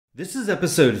This is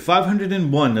episode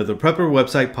 501 of the Prepper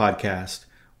Website Podcast,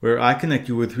 where I connect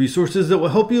you with resources that will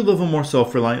help you live a more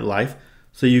self-reliant life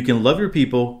so you can love your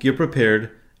people, get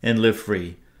prepared, and live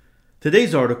free.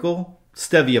 Today's article,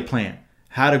 Stevia plant,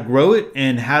 how to grow it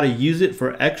and how to use it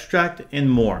for extract and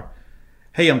more.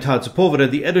 Hey, I'm Todd Sepulveda,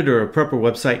 the editor of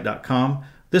PrepperWebsite.com.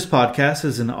 This podcast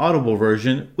is an audible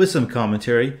version with some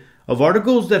commentary of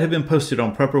articles that have been posted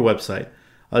on Prepper Website,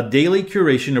 a daily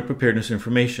curation of preparedness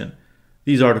information.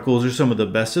 These articles are some of the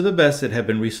best that have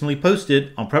been recently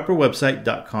posted on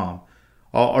PrepperWebsite.com.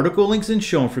 All article links and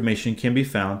show information can be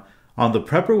found on the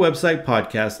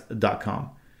PrepperWebsitePodcast.com.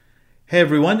 Hey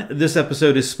everyone, this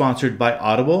episode is sponsored by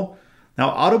Audible. Now,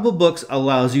 Audible Books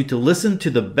allows you to listen to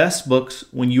the best books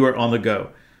when you are on the go.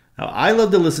 Now, I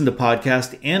love to listen to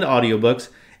podcasts and audiobooks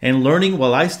and learning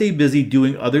while I stay busy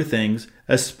doing other things,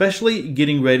 especially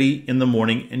getting ready in the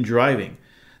morning and driving.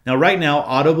 Now, right now,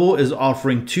 Audible is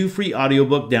offering 2 free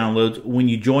audiobook downloads when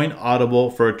you join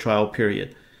Audible for a trial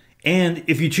period. And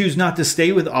if you choose not to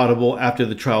stay with Audible after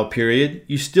the trial period,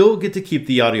 you still get to keep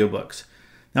the audiobooks.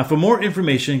 Now, for more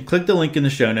information, click the link in the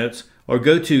show notes or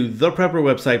go to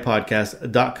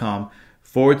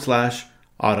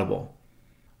theprepperwebsitepodcast.com/audible. All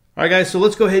right, guys, so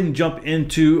let's go ahead and jump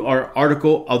into our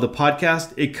article of the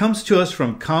podcast. It comes to us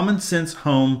from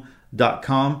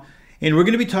commonsensehome.com, and we're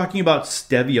going to be talking about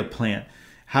Stevia plant,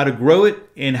 how to grow it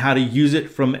and how to use it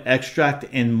from extract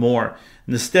and more.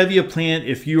 And the Stevia plant,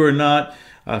 if you are not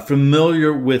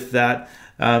familiar with that,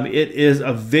 it is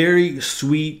a very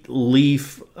sweet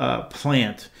leaf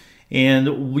plant.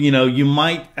 And, you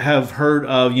might have heard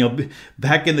of,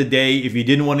 back in the day, if you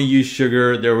didn't want to use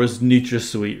sugar, there was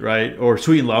NutraSweet, right? Or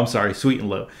Sweet and Low, Sweet and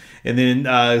Low. And then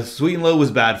Sweet and Low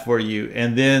was bad for you.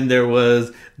 And then there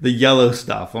was the yellow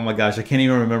stuff. Oh my gosh, I can't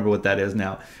even remember what that is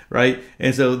now, right?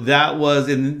 And so that was,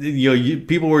 and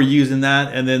people were using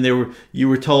that, and then you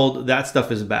were told that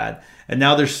stuff is bad. And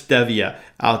now there's Stevia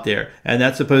out there, and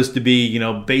that's supposed to be,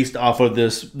 based off of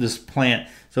this plant.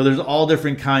 So there's all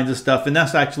different kinds of stuff, and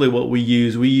that's actually what we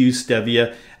use. We use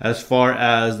Stevia as far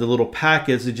as the little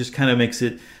packets. It just kind of makes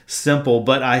it simple,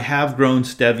 but I have grown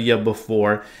Stevia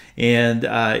before, and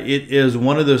it is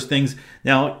one of those things.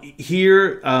 Now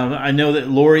here, I know that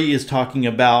Lori is talking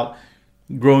about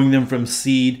growing them from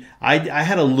seed. I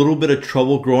had a little bit of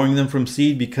trouble growing them from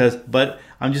seed but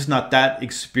I'm just not that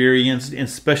experienced,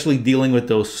 especially dealing with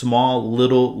those small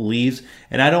little leaves.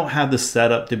 And I don't have the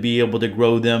setup to be able to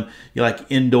grow them like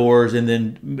indoors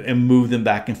and move them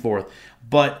back and forth.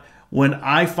 But when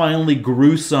I finally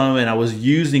grew some and I was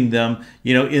using them,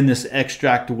 in this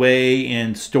extract way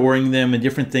and storing them and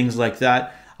different things like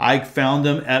that, I found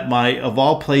them at of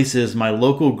all places, my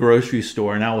local grocery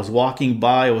store. And I was walking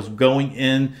by, I was going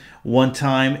in one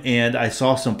time, and I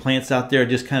saw some plants out there.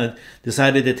 Just kind of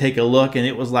decided to take a look, and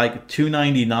it was like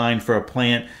 $2.99 for a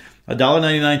plant,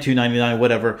 $1.99, $2.99,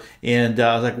 whatever. And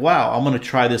I was like, wow, I'm going to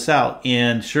try this out.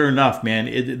 And sure enough, man,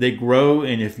 they grow,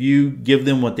 and if you give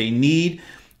them what they need,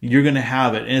 you're going to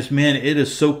have it. And it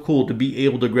is so cool to be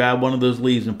able to grab one of those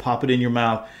leaves and pop it in your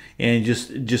mouth and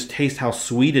just taste how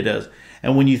sweet it is.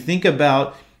 And when you think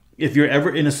about if you're ever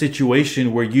in a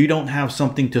situation where you don't have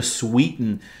something to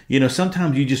sweeten,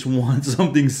 sometimes you just want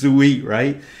something sweet,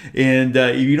 right? And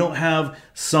if you don't have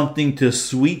something to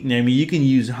sweeten, you can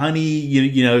use honey,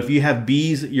 if you have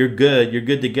bees, you're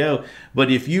good to go. But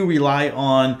if you rely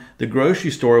on the grocery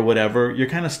store or whatever, you're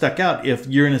kind of stuck out if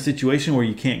you're in a situation where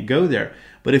you can't go there.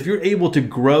 But if you're able to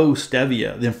grow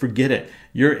Stevia, then forget it.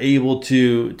 You're able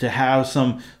to have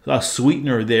some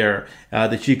sweetener there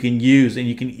that you can use, and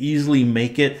you can easily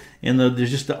make it. And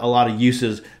there's just a lot of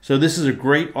uses. So this is a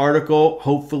great article.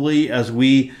 Hopefully, I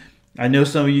know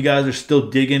some of you guys are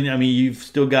still digging. You've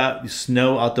still got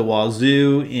snow out the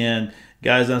wazoo, and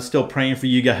guys, I'm still praying for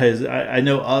you guys. I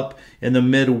know up in the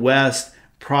Midwest,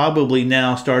 probably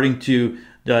now starting to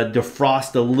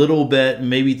defrost a little bit, and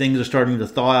maybe things are starting to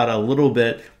thaw out a little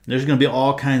bit. There's going to be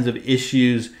all kinds of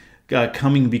issues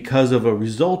coming because of a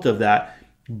result of that.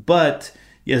 But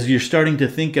as you're starting to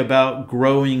think about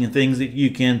growing and things that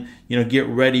you can, get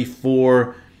ready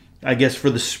for, I guess, for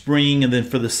the spring and then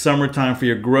for the summertime for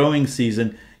your growing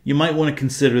season, you might want to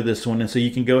consider this one. And so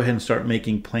you can go ahead and start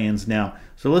making plans now.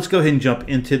 So let's go ahead and jump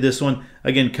into this one.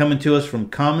 Again, coming to us from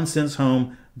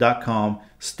commonsensehome.com,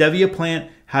 Stevia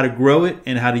plant, how to grow it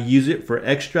and how to use it for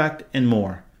extract and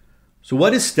more. So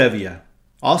what is Stevia?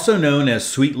 Also known as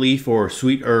sweet leaf or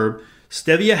sweet herb,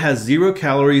 Stevia has 0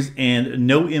 calories and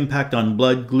no impact on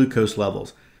blood glucose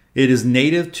levels. It is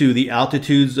native to the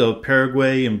altitudes of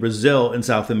Paraguay and Brazil in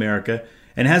South America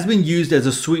and has been used as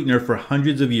a sweetener for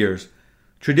hundreds of years.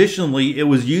 Traditionally, it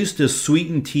was used to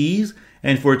sweeten teas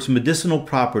and for its medicinal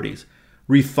properties.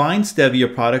 Refined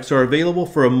stevia products are available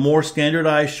for a more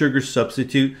standardized sugar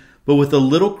substitute, but with a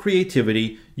little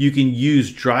creativity, you can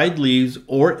use dried leaves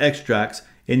or extracts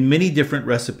in many different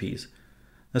recipes.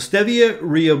 Now, Stevia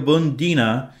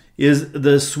rebundina is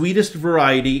the sweetest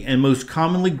variety and most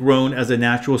commonly grown as a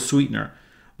natural sweetener,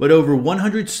 but over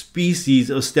 100 species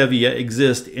of stevia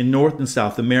exist in North and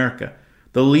South America.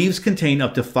 The leaves contain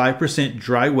up to 5%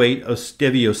 dry weight of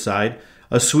stevioside,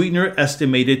 a sweetener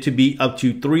estimated to be up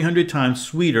to 300 times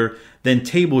sweeter than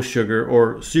table sugar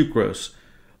or sucrose.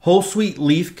 Whole sweet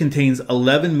leaf contains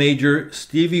 11 major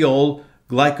steviol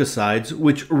glycosides,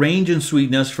 which range in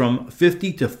sweetness from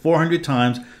 50 to 400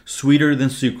 times sweeter than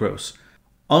sucrose.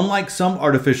 Unlike some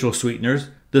artificial sweeteners,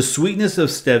 the sweetness of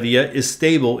stevia is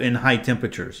stable in high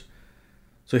temperatures.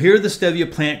 So here are the stevia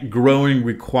plant growing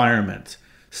requirements.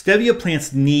 Stevia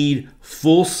plants need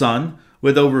full sun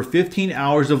with over 15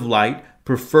 hours of light,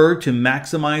 preferred to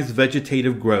maximize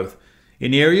vegetative growth.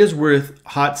 In areas with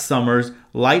hot summers,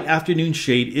 light afternoon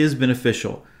shade is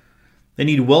beneficial. They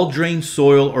need well-drained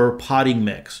soil or potting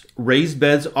mix. Raised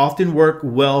beds often work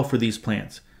well for these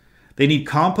plants. They need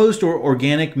compost or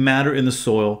organic matter in the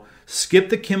soil. Skip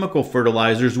the chemical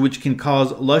fertilizers, which can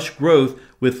cause lush growth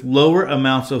with lower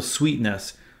amounts of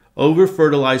sweetness.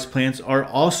 Over-fertilized plants are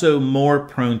also more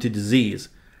prone to disease.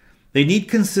 They need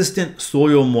consistent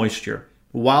soil moisture.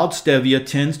 Wild stevia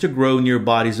tends to grow near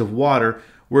bodies of water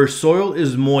where soil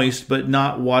is moist but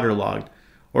not waterlogged.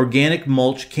 Organic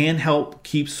mulch can help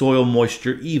keep soil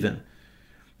moisture even.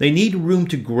 They need room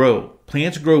to grow.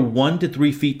 Plants grow 1 to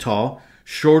 3 feet tall,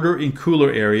 shorter in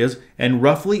cooler areas, and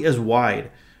roughly as wide.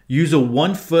 Use a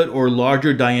 1 foot or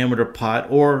larger diameter pot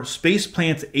or space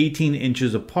plants 18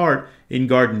 inches apart in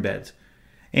garden beds.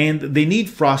 And they need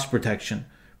frost protection.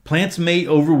 Plants may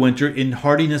overwinter in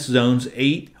hardiness zones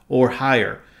 8 or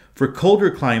higher. For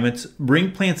colder climates,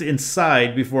 bring plants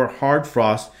inside before hard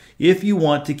frost if you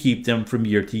want to keep them from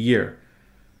year to year.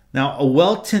 Now, a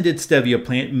well-tended stevia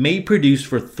plant may produce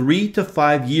for 3 to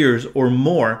 5 years or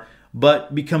more,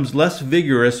 but becomes less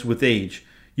vigorous with age.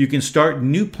 You can start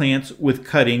new plants with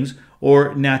cuttings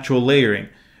or natural layering.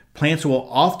 Plants will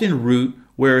often root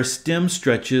where a stem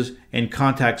stretches and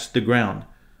contacts the ground.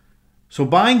 So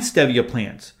buying stevia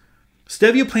plants.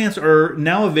 Stevia plants are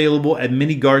now available at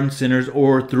many garden centers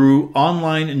or through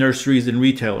online nurseries and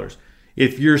retailers.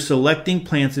 If you're selecting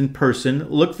plants in person,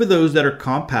 look for those that are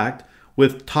compact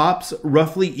with tops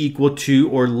roughly equal to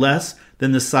or less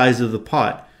than the size of the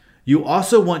pot. You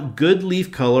also want good leaf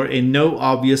color and no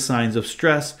obvious signs of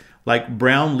stress like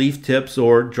brown leaf tips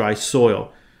or dry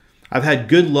soil. I've had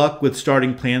good luck with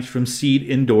starting plants from seed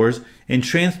indoors and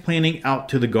transplanting out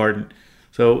to the garden.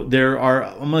 So I'm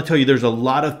going to tell you, there's a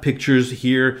lot of pictures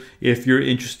here if you're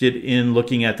interested in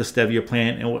looking at the stevia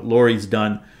plant and what Lori's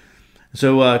done.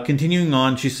 So continuing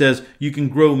on, she says, you can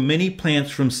grow many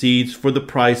plants from seeds for the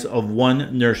price of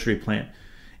one nursery plant.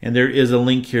 And there is a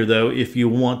link here, though, if you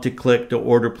want to click to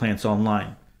order plants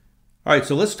online. All right,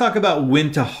 so let's talk about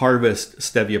when to harvest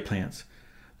stevia plants.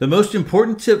 The most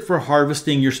important tip for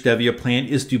harvesting your stevia plant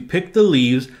is to pick the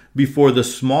leaves before the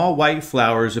small white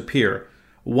flowers appear.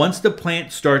 Once the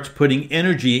plant starts putting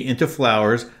energy into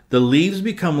flowers, the leaves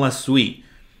become less sweet.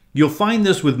 You'll find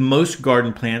this with most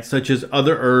garden plants, such as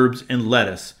other herbs and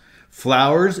lettuce.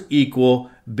 Flowers equal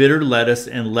bitter lettuce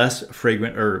and less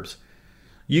fragrant herbs.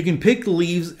 You can pick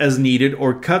leaves as needed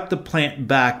or cut the plant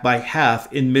back by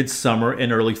half in midsummer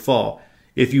and early fall.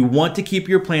 If you want to keep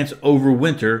your plants over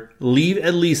winter, leave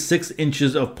at least 6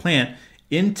 inches of plant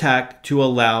intact to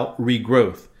allow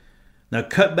regrowth. Now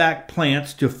cut back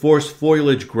plants to force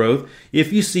foliage growth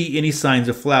if you see any signs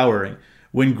of flowering.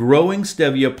 When growing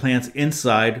stevia plants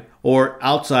inside or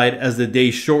outside as the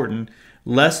days shorten,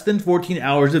 less than 14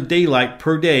 hours of daylight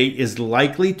per day is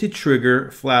likely to trigger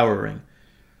flowering.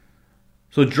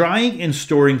 So drying and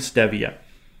storing stevia.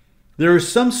 There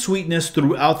is some sweetness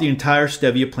throughout the entire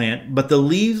stevia plant, but the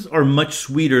leaves are much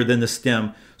sweeter than the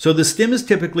stem, so the stem is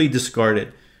typically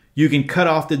discarded. You can cut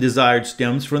off the desired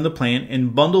stems from the plant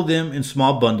and bundle them in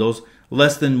small bundles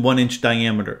less than 1 inch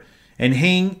diameter, and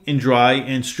hang and dry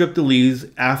and strip the leaves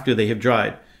after they have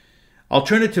dried.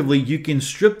 Alternatively, you can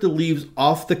strip the leaves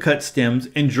off the cut stems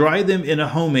and dry them in a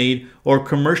homemade or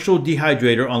commercial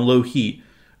dehydrator on low heat.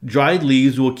 Dried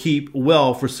leaves will keep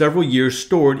well for several years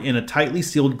stored in a tightly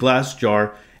sealed glass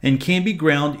jar and can be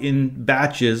ground in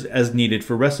batches as needed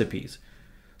for recipes.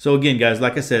 So again, guys,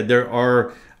 like I said, there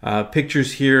are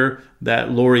pictures here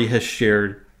that Lori has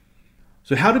shared.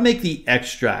 So how to make the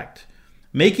extract.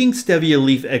 Making stevia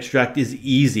leaf extract is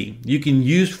easy. You can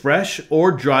use fresh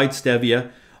or dried stevia,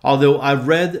 although I've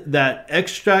read that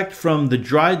extract from the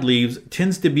dried leaves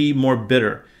tends to be more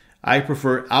bitter. I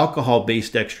prefer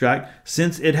alcohol-based extract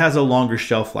since it has a longer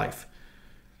shelf life.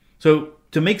 So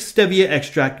to make stevia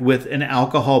extract with an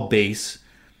alcohol base,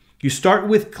 you start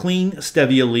with clean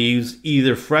stevia leaves,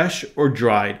 either fresh or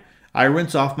dried. I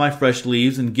rinse off my fresh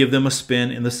leaves and give them a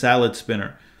spin in the salad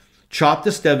spinner. Chop the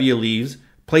stevia leaves,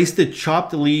 place the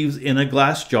chopped leaves in a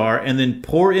glass jar, and then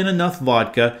pour in enough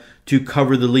vodka to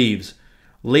cover the leaves.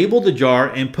 Label the jar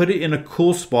and put it in a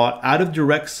cool spot out of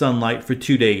direct sunlight for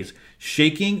 2 days,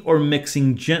 shaking or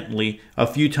mixing gently a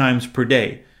few times per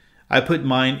day. I put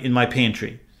mine in my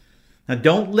pantry. Now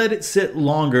don't let it sit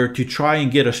longer to try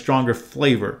and get a stronger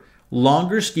flavor.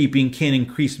 Longer steeping can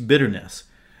increase bitterness.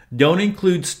 Don't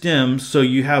include stems so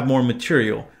you have more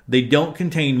material. They don't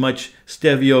contain much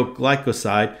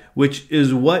stevioglycoside, which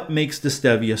is what makes the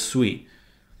stevia sweet.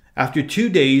 After 2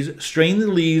 days, strain the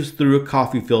leaves through a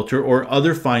coffee filter or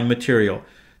other fine material.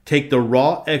 Take the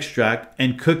raw extract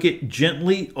and cook it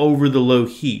gently over the low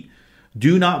heat.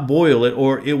 Do not boil it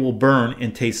or it will burn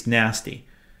and taste nasty.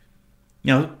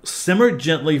 Now, simmer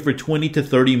gently for 20 to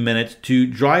 30 minutes to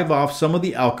drive off some of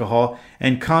the alcohol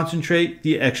and concentrate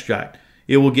the extract.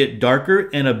 It will get darker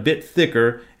and a bit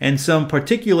thicker, and some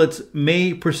particulates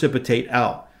may precipitate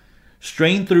out.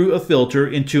 Strain through a filter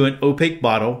into an opaque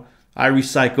bottle. I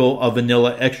recycle a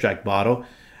vanilla extract bottle.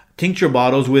 Tincture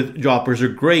bottles with droppers are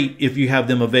great if you have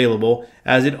them available,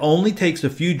 as it only takes a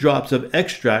few drops of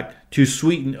extract to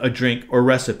sweeten a drink or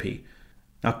recipe.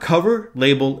 Now cover,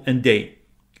 label, and date.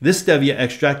 This stevia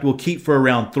extract will keep for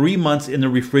around 3 months in the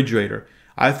refrigerator.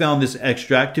 I found this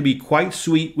extract to be quite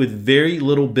sweet with very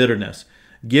little bitterness.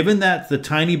 Given that the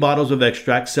tiny bottles of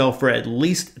extract sell for at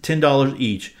least $10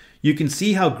 each, you can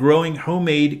see how growing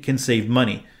homemade can save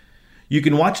money. You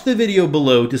can watch the video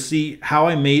below to see how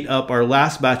I made up our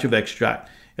last batch of extract.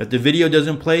 If the video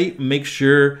doesn't play, make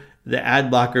sure the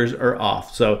ad blockers are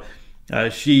off. So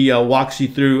she walks you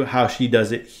through how she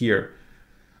does it here.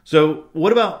 So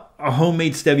what about a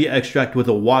homemade stevia extract with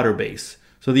a water base?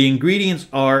 So the ingredients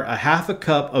are a half a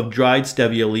cup of dried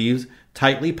stevia leaves,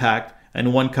 tightly packed,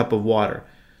 and 1 cup of water.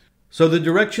 So the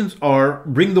directions are: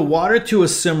 bring the water to a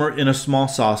simmer in a small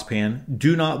saucepan.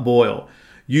 Do not boil.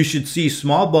 You should see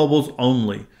small bubbles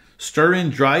only. Stir in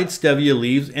dried stevia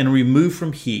leaves and remove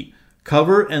from heat.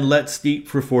 Cover and let steep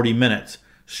for 40 minutes.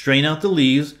 Strain out the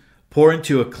leaves, pour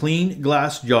into a clean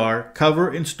glass jar, cover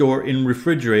and store in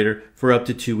refrigerator for up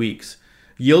to 2 weeks.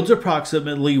 Yields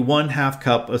approximately 1/2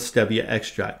 cup of stevia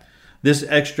extract. This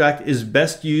extract is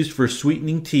best used for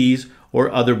sweetening teas or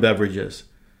other beverages.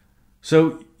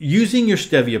 So, using your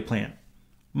stevia plant.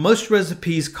 Most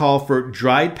recipes call for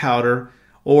dried powder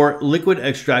or liquid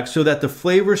extract so that the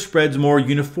flavor spreads more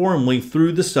uniformly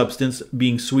through the substance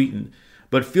being sweetened.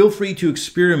 But feel free to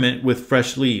experiment with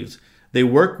fresh leaves. They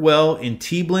work well in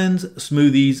tea blends,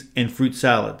 smoothies, and fruit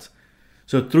salads.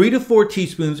 So 3 to 4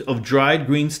 teaspoons of dried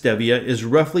green stevia is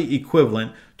roughly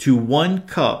equivalent to 1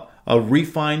 cup of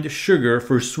refined sugar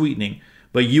for sweetening.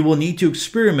 But you will need to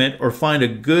experiment or find a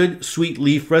good sweet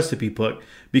leaf recipe book,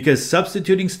 because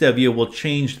substituting stevia will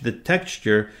change the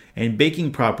texture and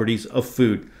baking properties of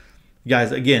food.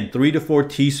 Guys, again, 3 to 4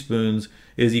 teaspoons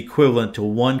is equivalent to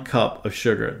 1 cup of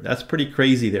sugar. That's pretty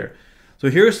crazy there. So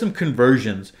here are some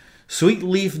conversions. Sweet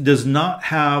leaf does not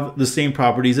have the same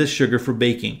properties as sugar for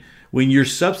baking. When you're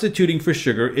substituting for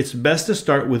sugar, it's best to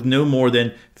start with no more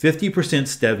than 50%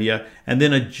 stevia and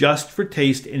then adjust for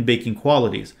taste and baking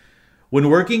qualities. When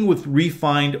working with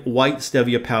refined white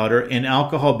stevia powder and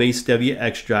alcohol-based stevia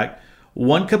extract,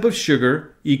 1 cup of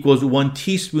sugar equals 1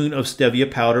 teaspoon of stevia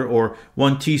powder or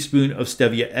 1 teaspoon of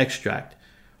stevia extract.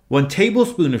 1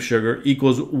 tablespoon of sugar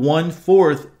equals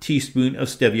 1/4 teaspoon of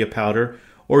stevia powder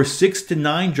or 6 to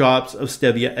 9 drops of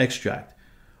stevia extract.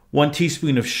 1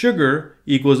 teaspoon of sugar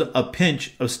equals a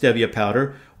pinch of stevia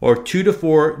powder or 2 to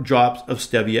 4 drops of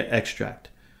stevia extract.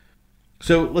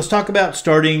 So let's talk about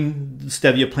starting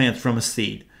stevia plants from a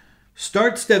seed.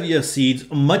 Start stevia seeds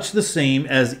much the same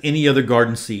as any other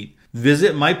garden seed.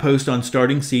 Visit my post on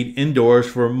starting seed indoors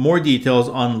for more details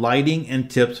on lighting and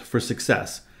tips for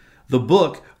success. The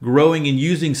book, Growing and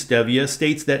Using Stevia,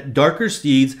 states that darker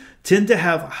seeds tend to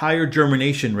have higher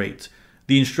germination rates.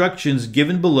 The instructions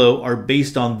given below are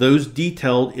based on those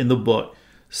detailed in the book.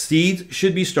 Seeds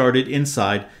should be started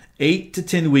inside 8 to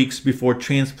 10 weeks before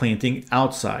transplanting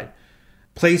outside.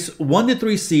 Place 1 to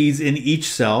 3 seeds in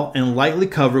each cell and lightly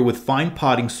cover with fine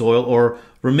potting soil or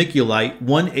vermiculite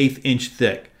 1/8 inch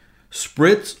thick.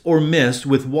 Spritz or mist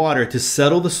with water to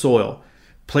settle the soil.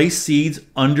 Place seeds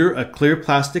under a clear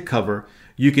plastic cover.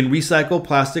 You can recycle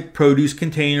plastic produce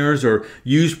containers or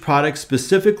use products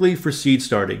specifically for seed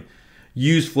starting.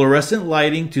 Use fluorescent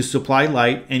lighting to supply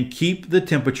light and keep the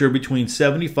temperature between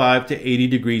 75 to 80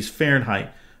 degrees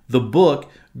Fahrenheit. The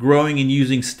book, Growing and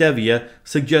Using Stevia,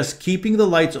 suggests keeping the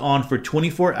lights on for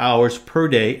 24 hours per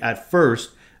day at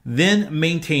first, then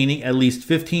maintaining at least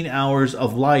 15 hours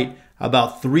of light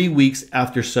about 3 weeks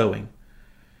after sowing.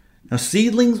 Now,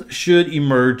 seedlings should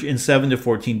emerge in 7 to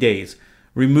 14 days.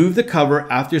 Remove the cover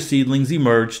after seedlings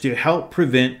emerge to help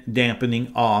prevent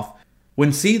dampening off.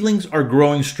 When seedlings are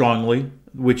growing strongly,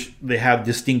 which they have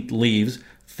distinct leaves,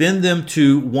 thin them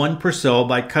to 1 per cell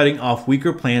by cutting off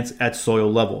weaker plants at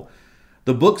soil level.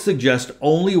 The book suggests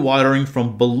only watering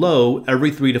from below every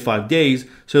 3 to 5 days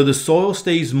so the soil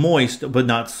stays moist but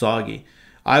not soggy.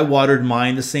 I watered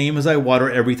mine the same as I water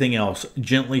everything else,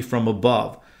 gently from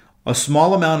above. A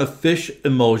small amount of fish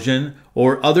emulsion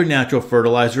or other natural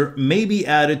fertilizer may be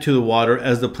added to the water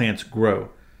as the plants grow.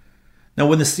 Now,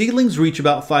 when the seedlings reach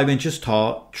about 5 inches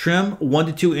tall, trim 1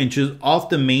 to 2 inches off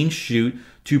the main shoot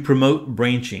to promote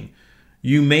branching.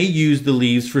 You may use the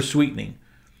leaves for sweetening.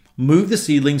 Move the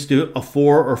seedlings to a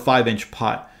 4 or 5 inch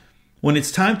pot. When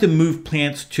it's time to move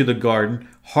plants to the garden,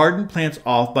 harden plants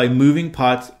off by moving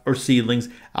pots or seedlings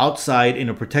outside in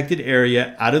a protected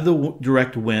area out of the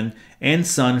direct wind and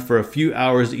sun for a few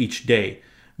hours each day.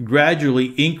 Gradually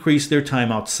increase their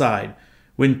time outside.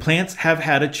 When plants have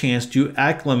had a chance to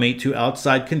acclimate to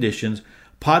outside conditions,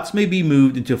 pots may be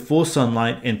moved into full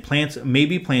sunlight and plants may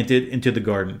be planted into the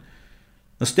garden.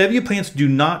 Now, Stevia plants do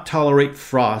not tolerate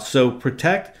frost, so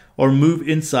protect or move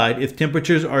inside if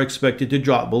temperatures are expected to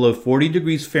drop below 40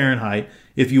 degrees Fahrenheit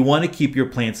if you want to keep your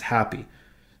plants happy.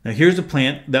 Now, here's a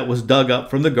plant that was dug up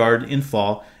from the garden in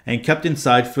fall and kept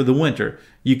inside for the winter.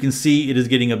 You can see it is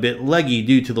getting a bit leggy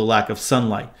due to the lack of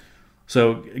sunlight.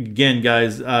 So again,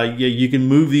 guys, you can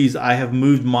move these. I have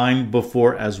moved mine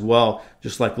before as well,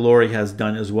 just like Lori has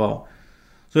done as well.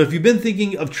 So if you've been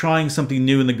thinking of trying something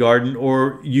new in the garden,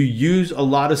 or you use a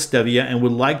lot of Stevia and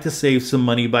would like to save some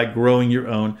money by growing your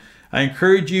own, I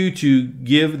encourage you to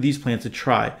give these plants a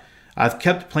try. I've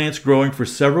kept plants growing for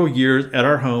several years at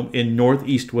our home in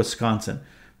northeast Wisconsin.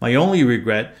 My only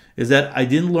regret is that I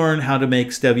didn't learn how to make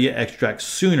Stevia extract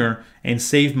sooner and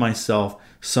save myself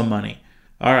some money.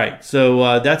 All right,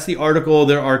 so that's the article.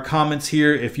 There are comments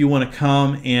here if you want to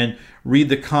come and read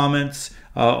the comments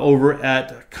over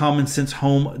at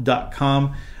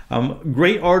commonsensehome.com.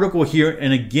 Great article here.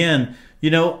 And again,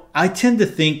 I tend to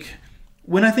think,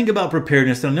 when I think about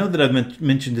preparedness, and I know that I've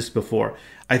mentioned this before,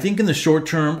 I think in the short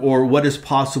term or what is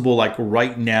possible like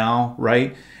right now,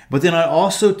 right? But then I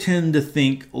also tend to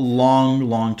think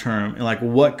long term and like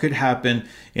what could happen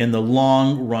in the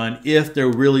long run if there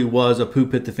really was a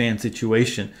poop hit the fan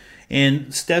situation. And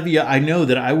Stevia, I know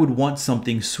that I would want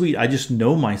something sweet. I just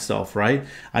know myself, right?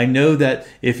 I know that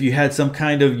if you had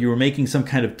you were making some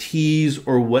kind of teas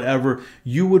or whatever,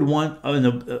 you would want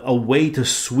a way to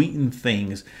sweeten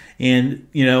things. And,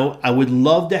 I would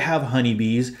love to have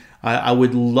honeybees. I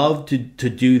would love to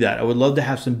do that. I would love to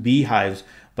have some beehives.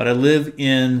 But I live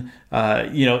in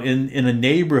a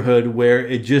neighborhood where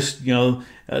it just,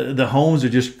 the homes are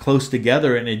just close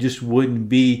together, and it just wouldn't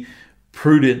be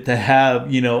prudent to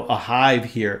have, a hive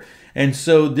here. And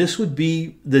so this would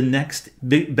be the next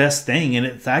best thing. And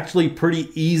it's actually pretty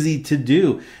easy to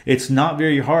do. It's not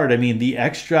very hard. I mean, the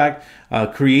extract,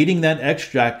 creating that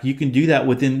extract, you can do that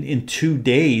in 2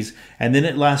 days, and then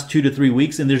it lasts 2 to 3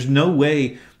 weeks. And there's no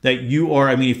way that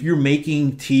if you're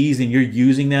making teas and you're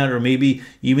using that, or maybe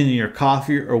even in your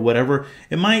coffee or whatever,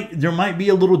 there might be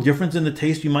a little difference in the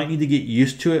taste. You might need to get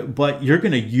used to it, but you're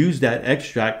going to use that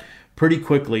extract pretty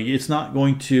quickly. It's not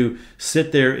going to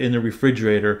sit there in the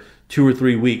refrigerator 2 or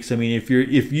 3 weeks. I mean, if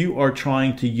you are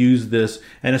trying to use this,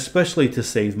 and especially to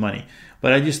save money.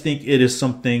 But I just think it is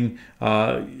something,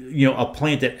 a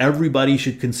plant that everybody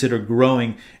should consider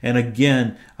growing. And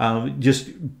again,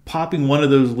 just popping one of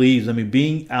those leaves. I mean,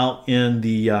 being out in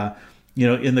the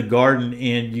in the garden,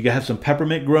 and you have some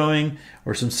peppermint growing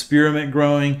or some spearmint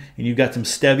growing, and you've got some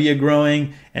stevia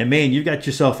growing, and man, you've got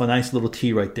yourself a nice little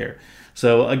tea right there.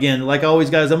 So again, like always,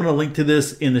 guys, I'm going to link to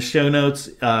this in the show notes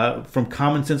from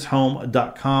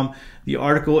commonsensehome.com. The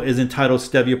article is entitled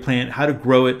Stevia Plant, How to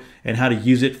Grow It and How to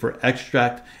Use It for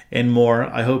Extract and More.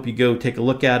 I hope you go take a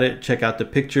look at it, check out the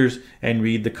pictures, and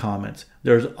read the comments.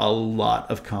 There's a lot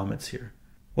of comments here.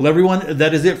 Well, everyone,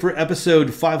 that is it for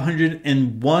episode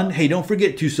 501. Hey, don't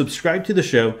forget to subscribe to the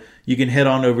show. You can head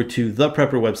on over to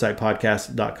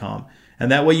theprepperwebsitepodcast.com.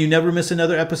 And that way you never miss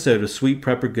another episode of Sweet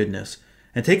Prepper Goodness.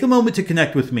 And take a moment to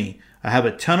connect with me. I have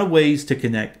a ton of ways to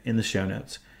connect in the show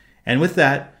notes. And with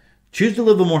that, choose to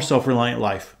live a more self-reliant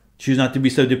life. Choose not to be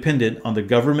so dependent on the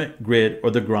government, grid,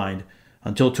 or the grind.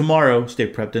 Until tomorrow,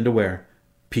 stay prepped and aware.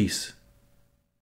 Peace.